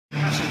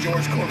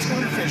George Corpse,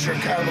 Hunter Fisher,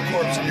 Carnival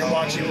Corpse, and you're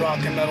watching Rock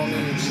and Metal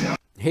News.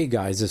 Hey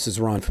guys, this is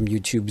Ron from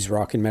YouTube's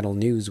Rock and Metal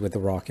News with a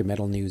Rock and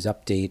Metal News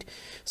update.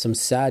 Some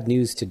sad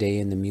news today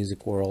in the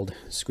music world.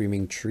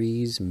 Screaming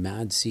Trees,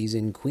 Mad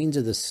Season, Queens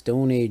of the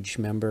Stone Age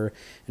member,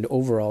 and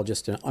overall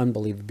just an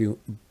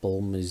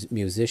unbelievable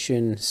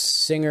musician,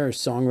 singer,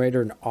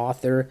 songwriter, and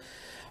author.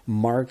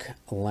 Mark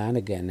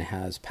Lanegan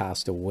has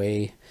passed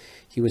away.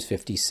 He was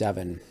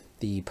 57.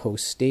 The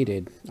post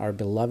stated, our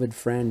beloved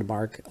friend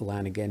Mark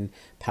Lanegan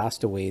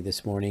passed away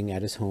this morning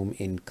at his home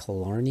in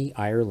Killarney,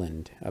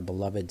 Ireland. A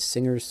beloved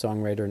singer,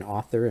 songwriter, and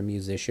author and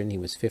musician. He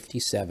was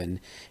 57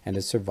 and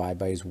is survived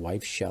by his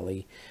wife,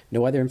 Shelley.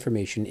 No other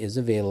information is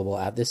available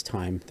at this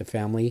time. The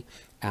family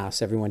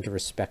asks everyone to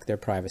respect their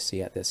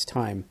privacy at this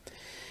time.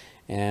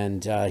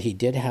 And he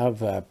did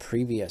have a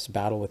previous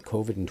battle with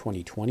COVID in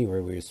 2020 where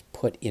he was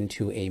put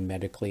into a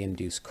medically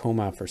induced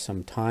coma for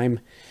some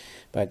time.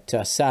 But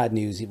sad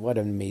news, what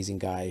an amazing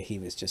guy. He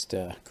was just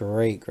a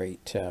great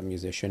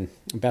musician.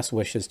 Best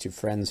wishes to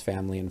friends,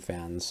 family, and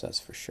fans, that's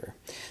for sure.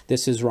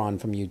 This is Ron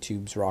from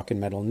YouTube's Rock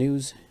and Metal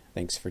News.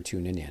 Thanks for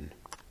tuning in.